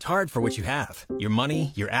worked hard for what you have. Your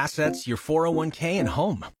money, your assets, your 401k, and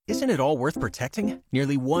home. Isn't it all worth protecting?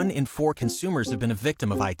 Nearly 1 in 4 consumers have been a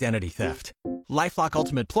victim of identity theft. LifeLock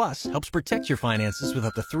Ultimate Plus helps protect your finances with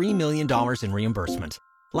up to $3 million in reimbursement.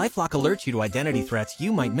 LifeLock alerts you to identity threats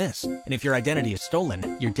you might miss. And if your identity is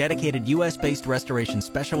stolen, your dedicated U.S.-based restoration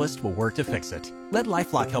specialist will work to fix it. Let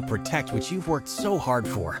LifeLock help protect what you've worked so hard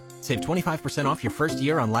for. Save 25% off your first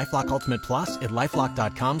year on LifeLock Ultimate Plus at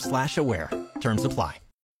LifeLock.com/aware. Terms apply.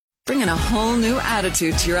 Bringing a whole new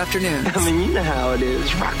attitude to your afternoon. I mean, you know how it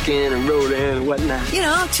is, rockin' and rollin' and whatnot. You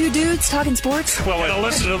know, two dudes talking sports. Well, to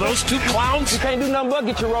listen to those two clowns? You can't do nothing but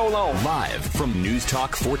get your roll on. Live from News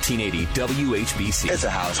Talk 1480 WHBC. It's a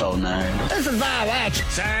household name. This is Bob Action.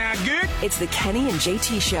 Sound good? It's the Kenny and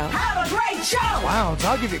JT Show. Have a great show! Clowns,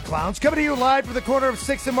 I'll give you clowns. Coming to you live from the corner of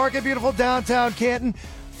 6th and Market, beautiful downtown Canton.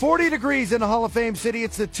 40 degrees in the Hall of Fame City.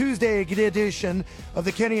 It's the Tuesday edition of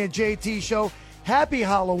the Kenny and JT Show. Happy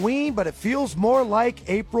Halloween, but it feels more like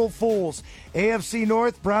April Fools. AFC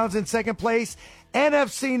North, Browns in second place.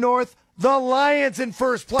 NFC North, the Lions in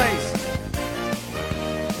first place.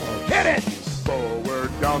 Hit it! Forward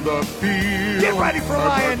down the field. Get ready for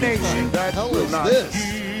Lion Nation. What the hell is this?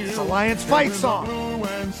 It's a Lions fight song. Blue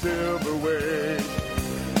and silver wave.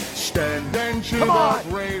 Stand and cheer Come on. the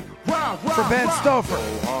brave. For Ben Stouffer.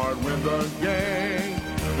 Go hard win the game.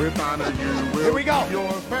 With honor you will Here we go. your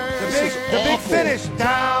The big finish.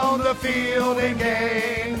 Down the field and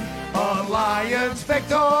gain a Lions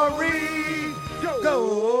victory. Go!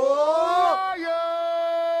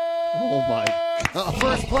 Oh, my God.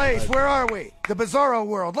 First place. Where are we? The Bizarro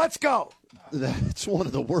World. Let's go. That's one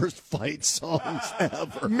of the worst fight songs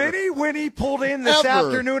ever. Minnie Winnie pulled in this Ever.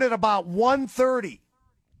 afternoon at about 1:30.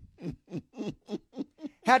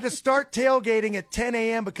 Had to start tailgating at 10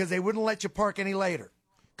 a.m. because they wouldn't let you park any later.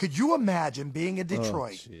 Could you imagine being in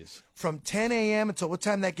Detroit from 10 a.m. until what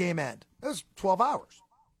time that game end? It was 12 hours.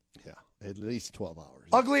 Yeah, at least 12 hours.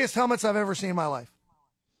 Ugliest helmets I've ever seen in my life.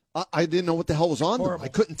 I didn't know what the hell was on Horrible. them. I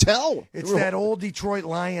couldn't tell. It's that old Detroit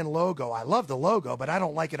Lion logo. I love the logo, but I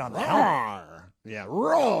don't like it on the helmet. Roar. Yeah,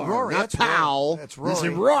 roar. Rory, Not that's pow. Rory. That's Rory. This is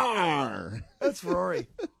roar. That's Rory.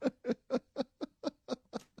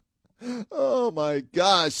 Oh, my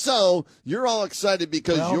gosh. So you're all excited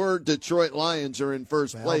because Well- your Detroit Lions are in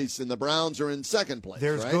first place and the Browns are in second place,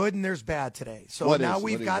 There's right? good and there's bad today. So What now is?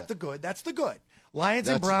 we've What got is the good. That's the good. Lions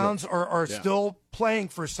and That's Browns good. are Yeah. still playing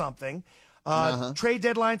for something. Trade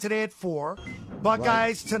deadline today at 4.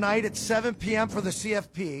 Buckeyes tonight at 7 p.m. for the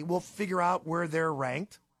CFP. We'll figure out where they're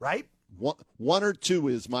ranked, right? One or two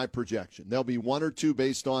is my projection. There'll be one or two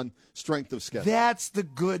based on strength of schedule. That's the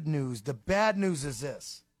good news. The bad news is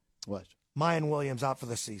this. What? Mayan Williams out for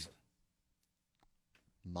the season.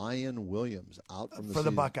 Mayan Williams out from the For the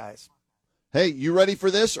season. Buckeyes. Hey, you ready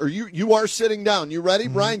for this? Or you are sitting down. You ready?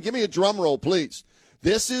 Brian, give me a drum roll, please.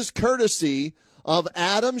 This is courtesy of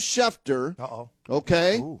Adam Schefter. Uh-oh.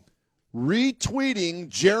 Okay? Ooh. Retweeting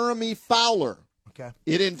Jeremy Fowler. Okay.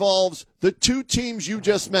 It involves the two teams you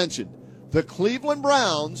just mentioned, the Cleveland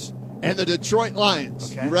Browns and the Detroit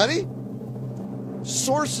Lions. Okay. You ready?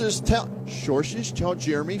 Sources tell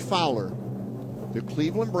Jeremy Fowler the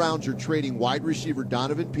Cleveland Browns are trading wide receiver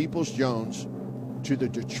Donovan Peoples-Jones to the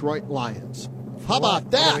Detroit Lions. How about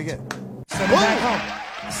What that? do we get? Send him back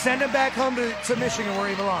home. Send him back home to Michigan where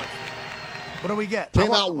he belongs. What do we get?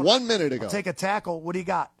 Came out 1 minute ago. I'll take a tackle. What do you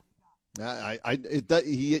got?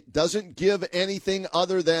 He doesn't give anything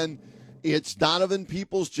other than it's Donovan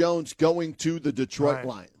Peoples-Jones going to the Detroit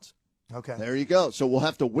Lions. Okay. There you go. So we'll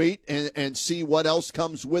have to wait and see what else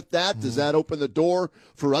comes with that. Does that open the door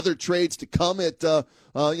for other trades to come at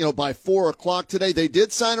by 4 o'clock today? They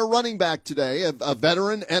did sign a running back today, a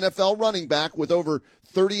veteran NFL running back with over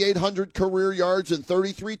 3,800 career yards and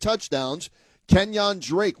 33 touchdowns. Kenyon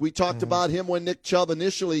Drake. We talked about him when Nick Chubb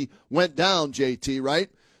initially went down, JT, right?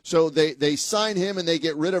 So they sign him and they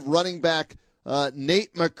get rid of running back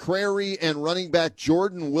Nate McCrary and running back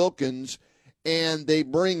Jordan Wilkins, and they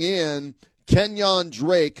bring in Kenyon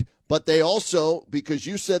Drake. But they also, because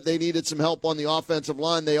you said they needed some help on the offensive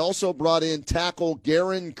line, they also brought in tackle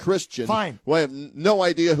Garen Christian. Fine. Well, I have no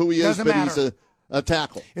idea who he Doesn't is, but matter. he's a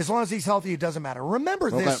tackle. As long as he's healthy, it doesn't matter.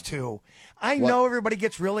 Remember this, too. I know everybody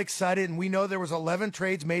gets real excited, and we know there was 11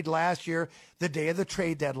 trades made last year, the day of the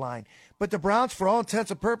trade deadline. But the Browns, for all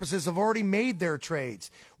intents and purposes, have already made their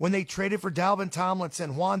trades. When they traded for Dalvin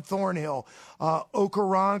Tomlinson, Juan Thornhill,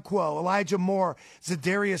 Okoronkwo, Elijah Moore,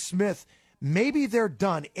 Zadarius Smith, maybe they're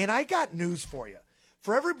done. And I got news for you.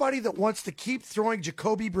 For everybody that wants to keep throwing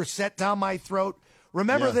Jacoby Brissett down my throat,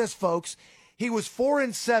 remember this, folks. He was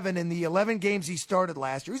 4-7 in the 11 games he started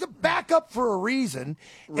last year. He's a backup for a reason,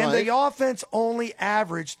 and the offense only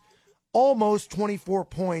averaged almost 24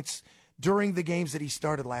 points during the games that he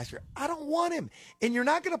started last year. I don't want him. And you're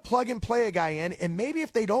not going to plug and play a guy in, and maybe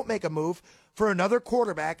if they don't make a move for another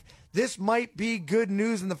quarterback, this might be good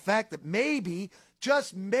news in the fact that maybe,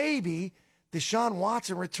 just maybe, Deshaun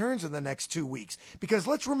Watson returns in the next 2 weeks. Because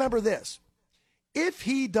let's remember this. If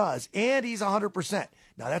he does, and he's 100%,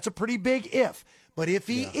 now that's a pretty big if, but if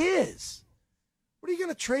he is, what are you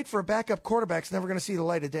going to trade for a backup quarterback that's never going to see the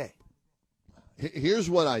light of day? Here's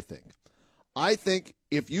what I think. I think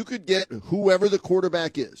if you could get whoever the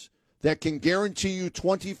quarterback is that can guarantee you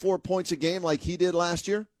 24 points a game like he did last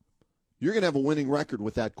year, you're going to have a winning record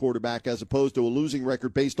with that quarterback as opposed to a losing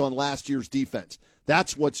record based on last year's defense.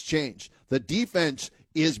 That's what's changed. The defense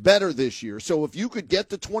is better this year. So if you could get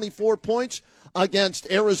to 24 points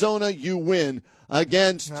against Arizona, you win.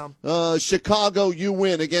 Against Chicago, you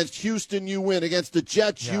win. Against Houston, you win. Against the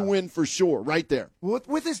Jets, you win for sure. Right there.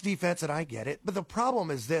 With this defense, and I get it, but the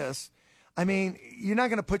problem is this. I mean, you're not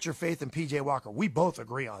going to put your faith in P.J. Walker. We both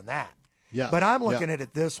agree on that. Yeah. But I'm looking at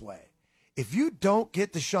it this way. If you don't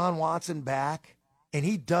get Deshaun Watson back and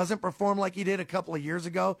he doesn't perform like he did a couple of years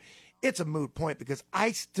ago, it's a moot point because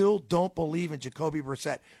I still don't believe in Jacoby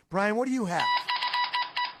Brissett. Brian, what do you have?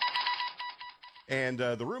 And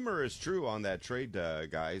the rumor is true on that trade,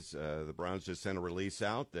 guys. The Browns just sent a release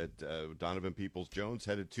out that Donovan Peoples-Jones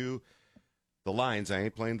headed to the Lions. I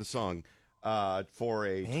ain't playing the song. For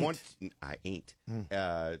a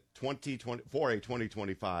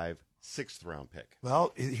 2025 sixth round pick.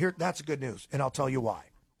 Well, here that's good news, and I'll tell you why.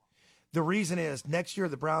 The reason is next year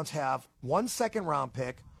the Browns have 1 second-round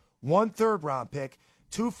pick, 1 third-round pick,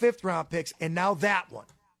 2 fifth-round picks, and now that one.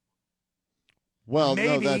 Well,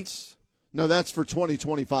 maybe, that's for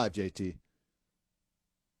 2025, JT.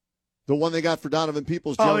 The one they got for Donovan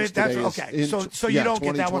Peoples-Jones today okay. So you don't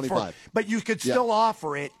get that one for, but you could still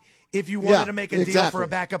offer it if you wanted to make a deal for a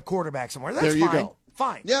backup quarterback somewhere. That's there you fine. go.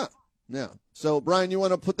 Fine. Yeah. So, Brian, you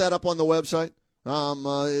want to put that up on the website?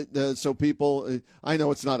 So people, I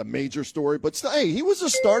know it's not a major story, but hey, he was a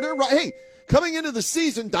starter, right? Hey, coming into the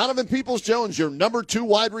season, Donovan Peoples-Jones, your number 2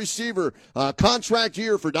 wide receiver, contract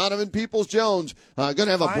year for Donovan Peoples-Jones, going to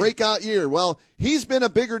have a breakout year. Well, he's been a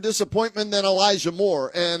bigger disappointment than Elijah Moore,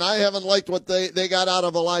 and I haven't liked what they got out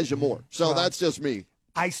of Elijah Moore. So that's just me.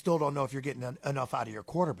 I still don't know if you're getting enough out of your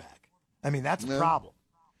quarterback. I mean, that's a problem.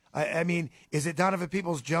 I mean, is it Donovan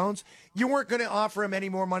Peoples-Jones? You weren't going to offer him any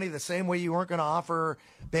more money the same way you weren't going to offer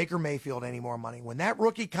Baker Mayfield any more money. When that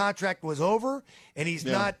rookie contract was over and he's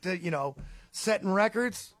not, setting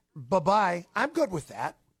records, bye-bye, I'm good with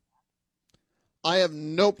that. I have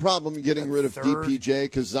no problem getting rid of DPJ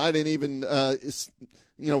because I didn't even,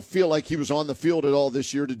 feel like he was on the field at all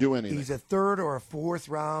this year to do anything. He's a 3rd or a 4th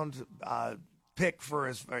round pick for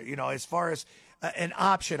as far as an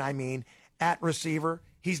option, at receiver.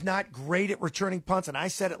 He's not great at returning punts, and I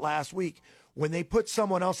said it last week. When they put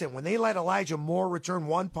someone else in, when they let Elijah Moore return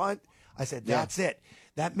 1 punt, I said, that's it.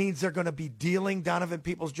 That means they're going to be dealing Donovan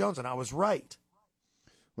Peoples-Jones, and I was right.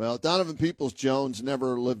 Well, Donovan Peoples-Jones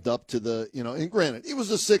never lived up to the, and granted, he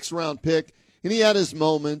was a 6th-round pick, and he had his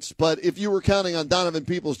moments, but if you were counting on Donovan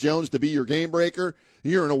Peoples-Jones to be your game breaker,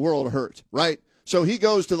 you're in a world of hurt, right? So he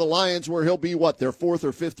goes to the Lions where he'll be, their 4th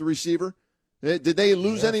or 5th receiver? Did they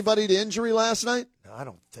lose anybody to injury last night? No, I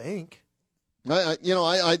don't think.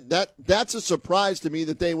 That's a surprise to me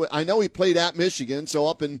that they would. I know he played at Michigan, so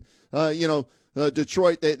up in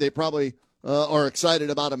Detroit, they probably are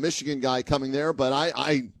excited about a Michigan guy coming there. But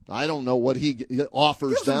I don't know what he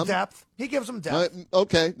offers them. He gives them depth.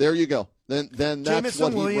 Okay, there you go. Then that's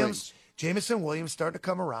what he brings. Jamison Williams starting to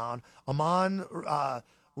come around. Amon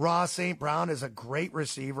Ross St. Brown is a great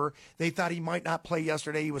receiver. They thought he might not play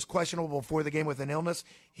yesterday. He was questionable before the game with an illness.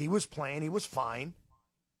 He was playing. He was fine.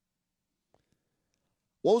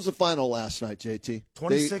 What was the final last night, JT?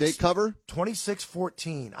 They cover?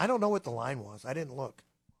 26-14. I don't know what the line was. I didn't look.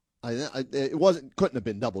 Couldn't have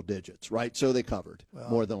been double digits, right? So they covered,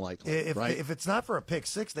 more than likely, right? If it's not for a pick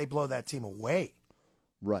six, they blow that team away.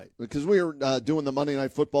 Right, because we were doing the Monday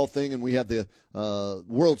Night Football thing, and we had the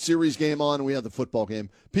World Series game on, and we had the football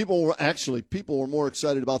game. People were more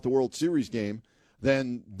excited about the World Series game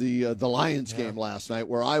than the Lions game last night,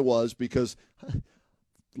 where I was, because a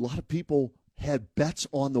lot of people had bets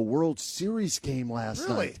on the World Series game last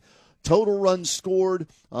night. Total runs scored,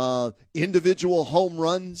 individual home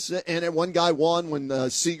runs, and one guy won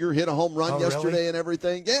when Seager hit a home run yesterday and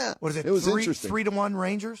everything. Yeah, what is it? It was interesting. 3-1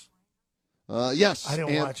 Rangers. Yes, I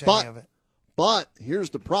didn't watch any of it. But here's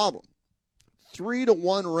the problem: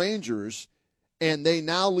 3-1 Rangers, and they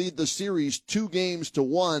now lead the series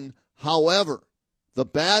 2-1. However, the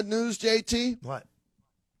bad news, JT? What?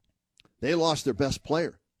 They lost their best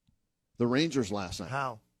player, the Rangers, last night.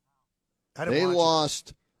 How? They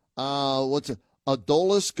lost,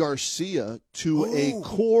 Adolis Garcia to a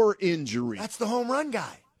core injury. That's the home run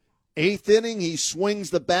guy. 8th inning, he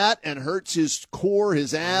swings the bat and hurts his core,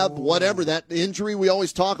 his ab, whatever. That injury we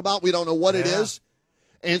always talk about, we don't know what it is.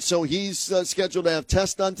 And so he's scheduled to have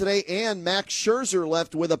tests done today. And Max Scherzer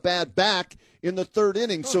left with a bad back in the 3rd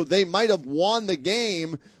inning. So they might have won the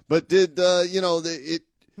game, but is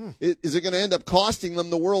it going to end up costing them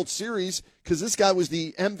the World Series? Because this guy was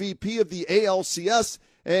the MVP of the ALCS,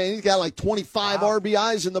 and he's got like 25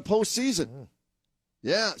 RBIs in the postseason.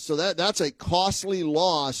 Yeah, so that's a costly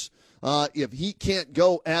loss if he can't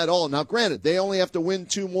go at all. Now, granted, they only have to win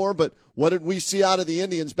 2 more, but what did we see out of the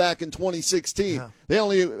Indians back in 2016? Yeah. They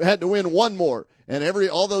only had to win 1 more, and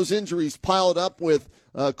all those injuries piled up with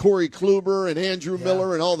Corey Kluber and Andrew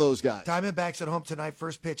Miller and all those guys. Diamondbacks at home tonight,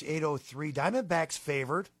 first pitch 8:03. Diamondbacks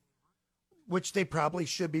favored, which they probably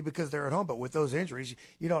should be because they're at home. But with those injuries,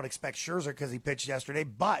 you don't expect Scherzer because he pitched yesterday.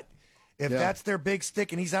 But if that's their big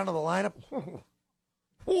stick and he's out of the lineup,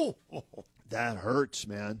 that hurts,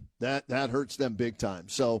 man. That hurts them big time.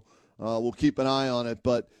 So we'll keep an eye on it.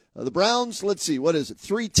 But the Browns, let's see, what is it,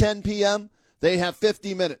 3:10 p.m.? They have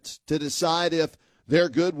 50 minutes to decide if they're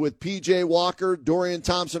good with P.J. Walker, Dorian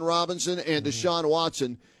Thompson-Robinson, and Deshaun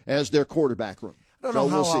Watson as their quarterback room. I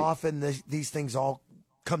don't know how often these things all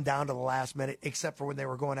come down to the last minute, except for when they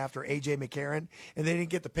were going after A.J. McCarron, and they didn't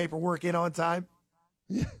get the paperwork in on time.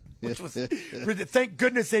 Which was, thank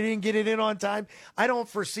goodness they didn't get it in on time. I don't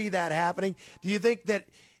foresee that happening. Do you think that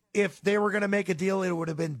if they were going to make a deal, it would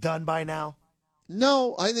have been done by now?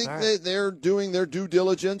 No, I think they're doing their due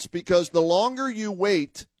diligence, because the longer you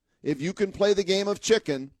wait, if you can play the game of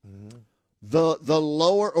chicken, the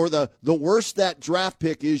lower or the worse that draft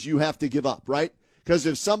pick is you have to give up, right? Because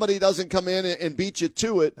if somebody doesn't come in and beat you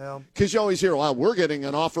to it, because you always hear, well, we're getting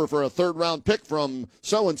an offer for a 3rd-round pick from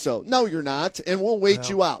so-and-so. No, you're not, and we'll wait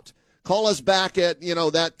you out. Call us back at,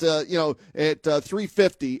 at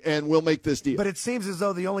 3:50, and we'll make this deal. But it seems as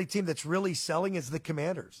though the only team that's really selling is the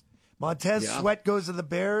Commanders. Montez Sweat goes to the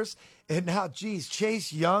Bears, and now,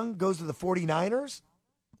 Chase Young goes to the 49ers?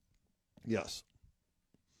 Yes.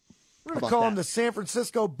 We're going to call them the San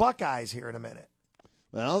Francisco Buckeyes here in a minute.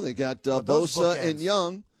 Well, they got Bosa and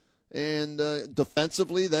Young, and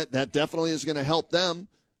defensively, that definitely is going to help them.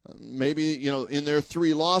 Maybe, in their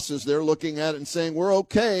 3 losses, they're looking at it and saying, we're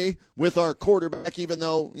okay with our quarterback, even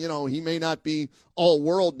though, he may not be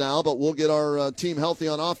all-world now, but we'll get our team healthy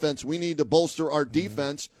on offense. We need to bolster our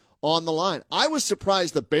defense on the line. I was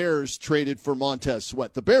surprised the Bears traded for Montez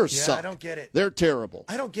Sweat. The Bears suck. I don't get it. They're terrible.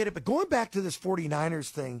 I don't get it. But going back to this 49ers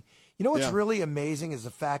thing, what's really amazing is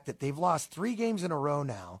the fact that they've lost 3 games in a row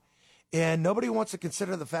now, and nobody wants to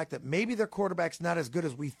consider the fact that maybe their quarterback's not as good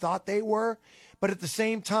as we thought they were, but at the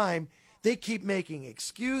same time, they keep making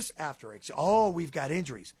excuse after excuse. Oh, we've got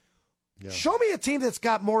injuries. Yeah. Show me a team that's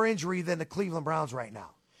got more injury than the Cleveland Browns right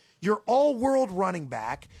now. You're all-world running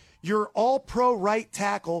back. You're all-pro right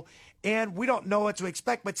tackle, and we don't know what to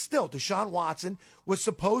expect, but still, Deshaun Watson was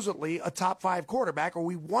supposedly a top-5 quarterback, or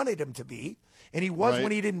we wanted him to be, and he was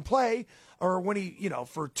when he didn't play, or when he,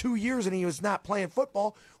 for 2 years and he was not playing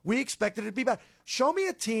football. We expected it to be bad. Show me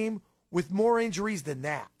a team with more injuries than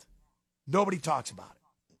that. Nobody talks about it.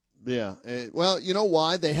 Yeah. Well, you know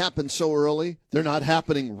why? They happen so early. They're not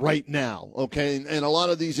happening right now, okay? And a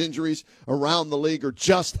lot of these injuries around the league are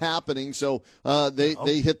just happening, so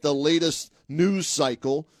they hit the latest news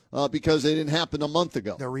cycle because they didn't happen a month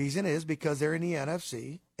ago. The reason is because they're in the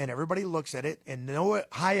NFC, and everybody looks at it, and no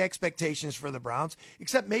high expectations for the Browns,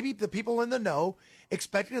 except maybe the people in the know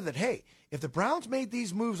expected that, hey, if the Browns made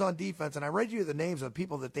these moves on defense, and I read you the names of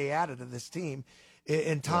people that they added to this team,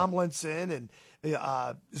 and Tomlinson and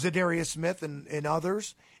Zadarius Smith and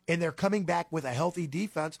others, and they're coming back with a healthy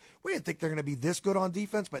defense. We didn't think they're going to be this good on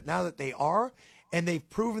defense, but now that they are, and they've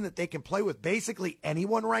proven that they can play with basically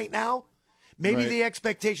anyone right now, maybe the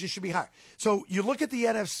expectations should be higher. So you look at the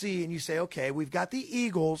NFC and you say, okay, we've got the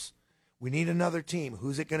Eagles. We need another team.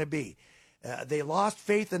 Who's it going to be? They lost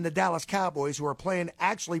faith in the Dallas Cowboys, who are playing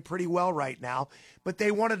actually pretty well right now, but they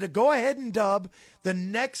wanted to go ahead and dub the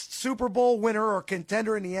next Super Bowl winner or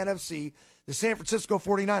contender in the NFC, the San Francisco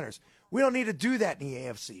 49ers. We don't need to do that in the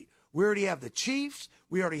AFC. We already have the Chiefs.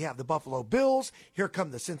 We already have the Buffalo Bills. Here come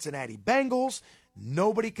the Cincinnati Bengals.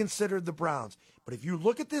 Nobody considered the Browns. But if you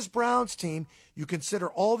look at this Browns team, you consider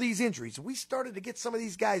all these injuries. We started to get some of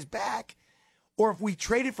these guys back. or if we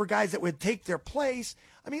traded for guys that would take their place.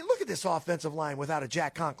 I mean, look at this offensive line without a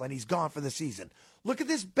Jack Conklin. He's gone for the season. Look at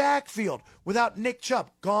this backfield without Nick Chubb,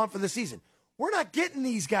 gone for the season. We're not getting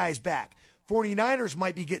these guys back. 49ers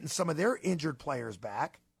might be getting some of their injured players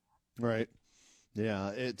back. Right. Yeah,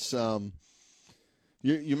 it's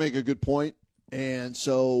you make a good point. And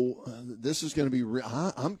so this is going to be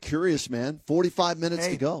I'm curious, man. 45 minutes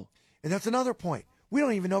to go. And that's another point. We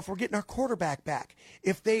don't even know if we're getting our quarterback back.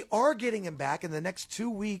 If they are getting him back in the next 2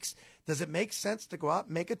 weeks, does it make sense to go out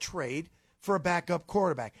and make a trade for a backup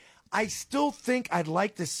quarterback? I still think I'd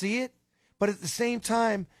like to see it, but at the same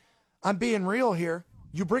time, I'm being real here.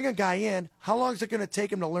 You bring a guy in, how long is it going to take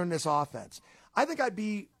him to learn this offense? I think I'd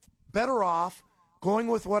be better off going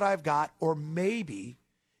with what I've got, or maybe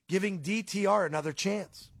giving DTR another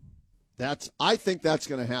chance. I think that's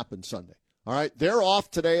going to happen Sunday. All right, they're off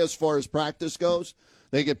today as far as practice goes.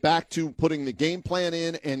 They get back to putting the game plan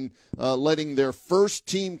in and letting their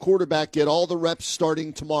first-team quarterback get all the reps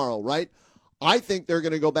starting tomorrow, right? I think they're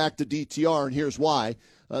going to go back to DTR, and here's why.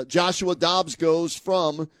 Joshua Dobbs goes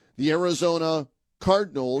from the Arizona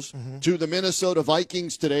Cardinals to the Minnesota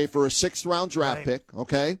Vikings today for a sixth-round draft pick,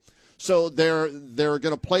 okay? So they're going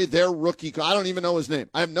to play their rookie. I don't even know his name.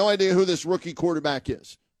 I have no idea who this rookie quarterback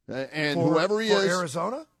is. And whoever he is. For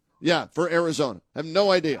Arizona? Yeah, for Arizona. I have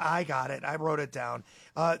no idea. I got it. I wrote it down.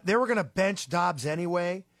 They were going to bench Dobbs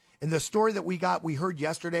anyway. And the story that we heard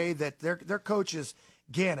yesterday that their coach is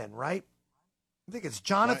Gannon, right? I think it's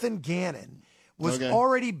Jonathan Gannon, was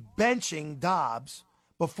already benching Dobbs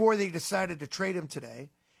before they decided to trade him today.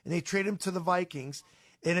 And they trade him to the Vikings.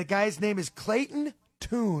 And the guy's name is Clayton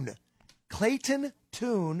Tune. Clayton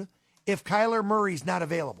Tune, if Kyler Murray's not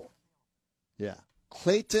available. Yeah.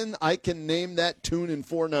 Clayton, I can name that tune in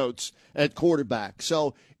 4 notes at quarterback.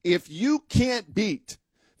 So if you can't beat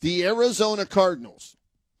the Arizona Cardinals,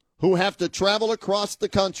 who have to travel across the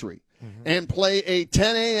country and play a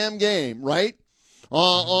 10 a.m. game, right,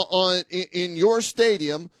 in your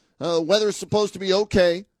stadium, whether it's supposed to be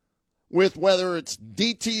okay with whether it's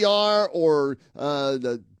DTR or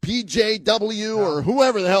the PJW or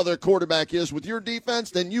whoever the hell their quarterback is with your defense,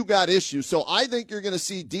 then you got issues. So I think you're going to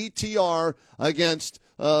see DTR against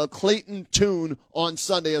Clayton Tune on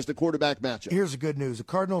Sunday as the quarterback matchup. Here's the good news. The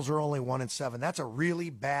Cardinals are only 1-7. That's a really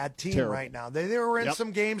bad team right now. They were in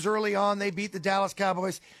some games early on. They beat the Dallas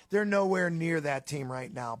Cowboys. They're nowhere near that team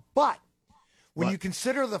right now. But when you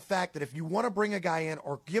consider the fact that if you want to bring a guy in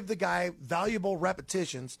or give the guy valuable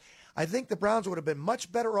repetitions, I think the Browns would have been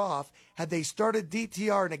much better off had they started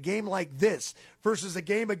DTR in a game like this versus a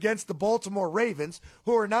game against the Baltimore Ravens,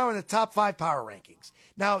 who are now in the top 5 power rankings.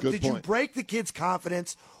 Now, did you break the kid's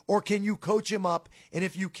confidence, or can you coach him up? And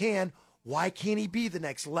if you can, why can't he be the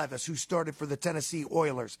next Levis who started for the Tennessee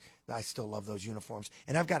Oilers? I still love those uniforms,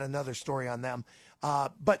 and I've got another story on them.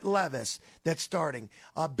 But Levis, that's starting.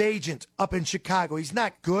 Bajent up in Chicago. He's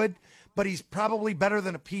not good, but he's probably better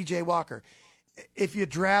than a P.J. Walker. If you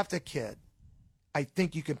draft a kid, I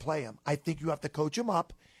think you can play him. I think you have to coach him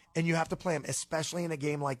up, and you have to play him, especially in a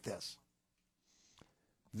game like this.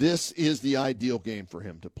 This is the ideal game for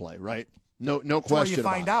him to play, right? No question about it. You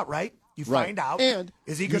find out, right? You find out, and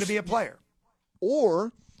is he going to be a player?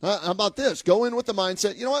 Or how about this? Go in with the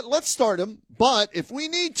mindset, you know what, let's start him, but if we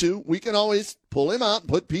need to, we can always pull him out and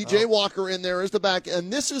put P.J. Walker in there as the back.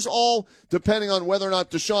 And this is all depending on whether or not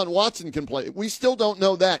Deshaun Watson can play. We still don't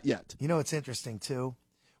know that yet. You know, it's interesting, too,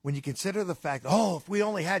 when you consider the fact, if we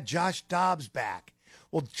only had Josh Dobbs back.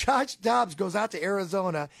 Well, Josh Dobbs goes out to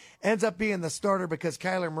Arizona, ends up being the starter because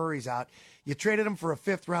Kyler Murray's out. You traded him for a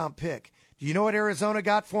 5th-round pick. Do you know what Arizona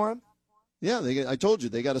got for him? Yeah, I told you,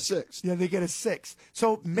 they got a 6th. Yeah, they get a 6th.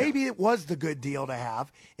 So maybe it was the good deal to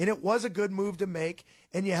have, and it was a good move to make,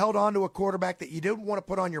 and you held on to a quarterback that you didn't want to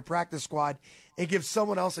put on your practice squad and give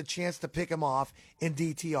someone else a chance to pick him off in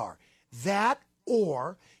DTR. That,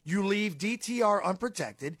 or you leave DTR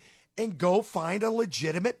unprotected and go find a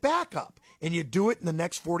legitimate backup, and you do it in the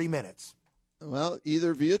next 40 minutes. Well,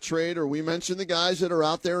 either via trade or we mentioned the guys that are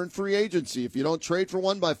out there in free agency. If you don't trade for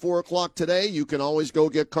one by 4 o'clock today, you can always go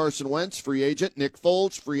get Carson Wentz, free agent, Nick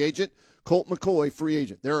Foles, free agent, Colt McCoy, free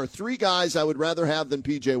agent. There are 3 guys I would rather have than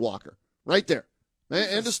P.J. Walker. Right there.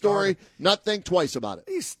 End of story. Not think twice about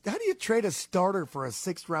it. How do you trade a starter for a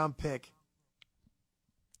 6th-round pick?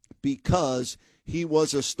 Because he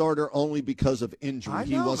was a starter only because of injury.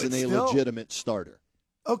 He wasn't a legitimate starter.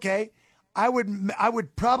 Okay. I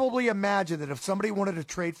would probably imagine that if somebody wanted to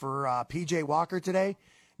trade for P.J. Walker today,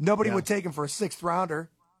 nobody would take him for a 6th-rounder.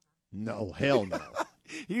 No, hell no.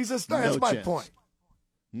 He's a star. That's my point.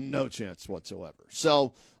 No chance whatsoever.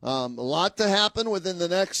 So a lot to happen within the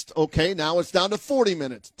next, now it's down to 40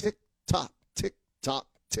 minutes. Tick, tock, tick-tock,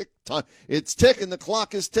 tick-tock. It's ticking. The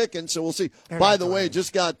clock is ticking, so we'll see. By the way,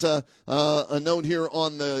 just got a note here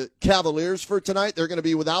on the Cavaliers for tonight. They're going to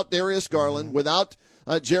be without Darius Garland, without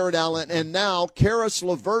Jared Allen, and now Karis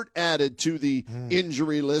LeVert added to the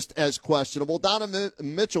injury list as questionable. Donovan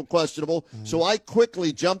Mitchell questionable. So I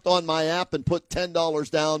quickly jumped on my app and put $10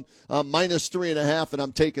 down, minus 3.5, and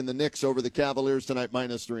I'm taking the Knicks over the Cavaliers tonight,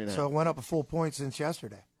 minus 3.5. So it went up a full point since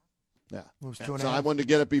yesterday. Yeah. It was 2.5. So I wanted to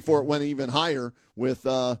get it before it went even higher with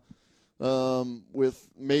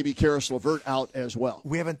maybe Karis LeVert out as well.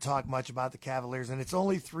 We haven't talked much about the Cavaliers, and it's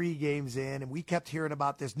only 3 games in, and we kept hearing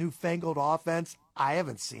about this newfangled offense. I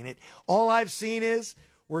haven't seen it. All I've seen is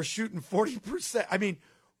we're shooting 40%. I mean,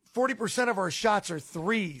 40% of our shots are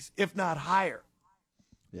threes, if not higher.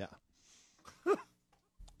 Yeah.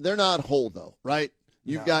 They're not whole, though, right?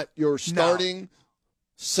 You've got your starting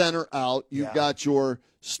center out. You've got your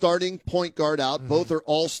starting point guard out. Both are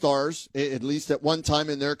all-stars, at least at one time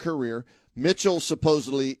in their career. Mitchell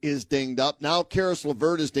supposedly is dinged up. Now Karis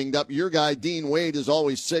LeVert is dinged up. Your guy, Dean Wade, is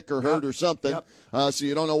always sick or hurt or something, so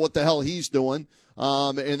you don't know what the hell he's doing.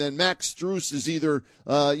 And then Max Strus is either,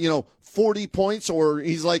 40 points or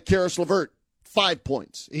he's like Karis LeVert, 5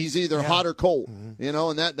 points. He's either hot or cold, and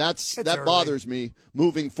that bothers me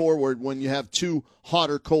moving forward when you have 2 hot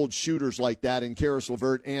or cold shooters like that in Karis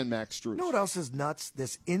LeVert and Max Strus. You know what else is nuts?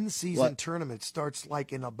 This in-season tournament starts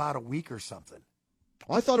like in about a week or something.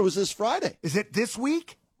 I thought it was this Friday. Is it this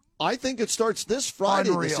week? I think it starts this Friday,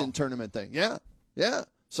 Unreal. this in-tournament thing. Yeah.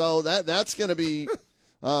 So that's going to be,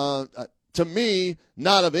 to me,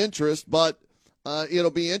 not of interest, but it'll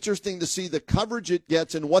be interesting to see the coverage it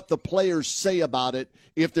gets and what the players say about it,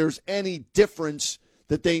 if there's any difference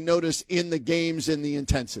that they notice in the games and the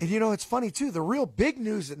intensity. And, it's funny, too. The real big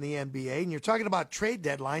news in the NBA, and you're talking about trade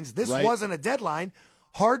deadlines, this wasn't a deadline.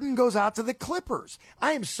 Harden goes out to the Clippers.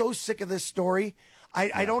 I am so sick of this story.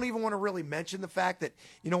 I don't even want to really mention the fact that,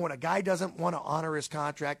 when a guy doesn't want to honor his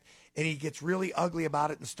contract and he gets really ugly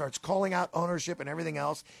about it and starts calling out ownership and everything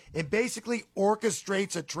else and basically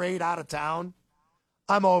orchestrates a trade out of town,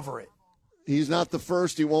 I'm over it. He's not the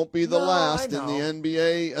first. He won't be the last. And the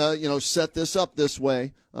NBA, set this up this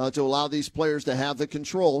way to allow these players to have the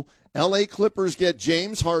control. L.A. Clippers get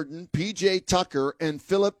James Harden, P.J. Tucker, and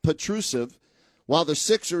Philip Petrusev, while the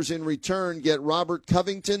Sixers in return get Robert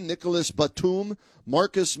Covington, Nicholas Batum,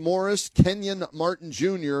 Marcus Morris, Kenyon Martin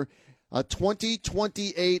Jr., a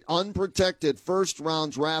 2028 unprotected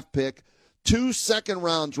first-round draft pick, 2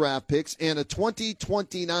 second-round draft picks, and a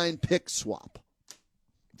 2029 pick swap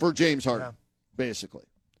for James Harden, basically.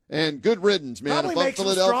 And good riddance, man. Probably makes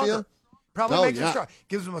Philadelphia. Probably makes him stronger.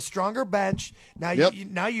 Gives him a stronger bench. Now,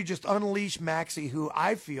 you just unleash Maxey, who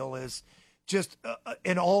I feel is just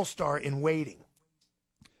an all-star in waiting.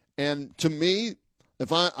 And to me,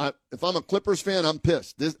 if I'm a Clippers fan, I'm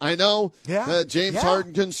pissed. I know James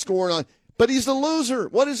Harden can score, but he's a loser.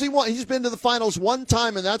 What does he want? He's been to the finals one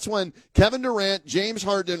time, and that's when Kevin Durant, James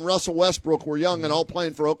Harden, and Russell Westbrook were young and all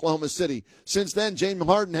playing for Oklahoma City. Since then, James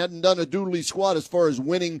Harden hadn't done a doodly squat as far as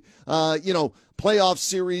winning, playoff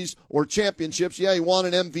series or championships. Yeah, he won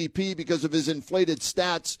an MVP because of his inflated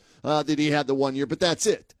stats that he had the one year, but that's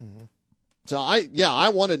it. So I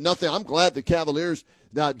wanted nothing. I'm glad the Cavaliers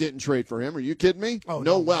didn't trade for him. Are you kidding me? Oh,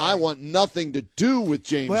 no way. I want nothing to do with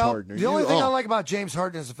James Harden. The only thing I like about James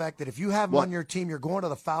Harden is the fact that if you have him on your team, you're going to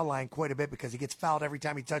the foul line quite a bit because he gets fouled every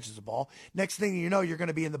time he touches the ball. Next thing you know, you're going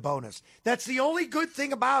to be in the bonus. That's the only good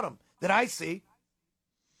thing about him that I see.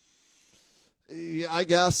 Yeah, I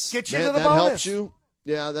guess. Get you to the that bonus. Helps you.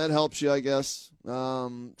 Yeah, that helps you, I guess.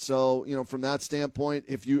 So, from that standpoint,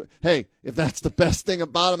 if that's the best thing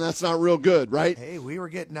about him, that's not real good, right? Hey, we were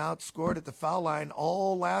getting outscored at the foul line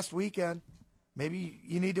all last weekend. Maybe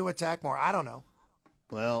you need to attack more. I don't know.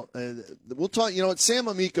 Well, we'll talk. Sam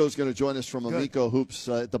Amico is going to join us from Amico Hoops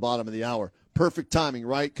at the bottom of the hour. Perfect timing,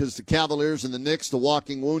 right? Because the Cavaliers and the Knicks, the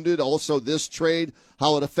walking wounded. Also, this trade,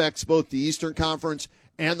 how it affects both the Eastern Conference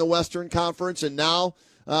and the Western Conference. And now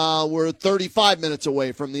we're 35 minutes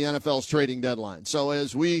away from the NFL's trading deadline. So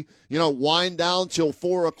as we, wind down till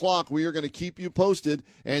 4 o'clock, we are going to keep you posted.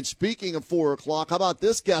 And speaking of 4 o'clock, how about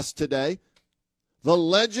this guest today? The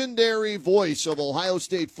legendary voice of Ohio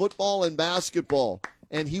State football and basketball.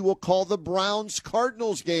 And he will call the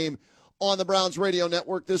Browns-Cardinals game on the Browns Radio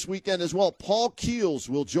Network this weekend as well. Paul Keels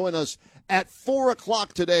will join us at 4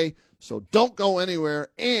 o'clock today. So don't go anywhere.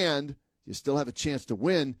 And you still have a chance to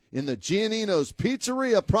win in the Giannino's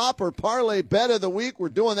Pizzeria Proper Parlay Bet of the Week. We're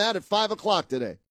doing that at 5 o'clock today.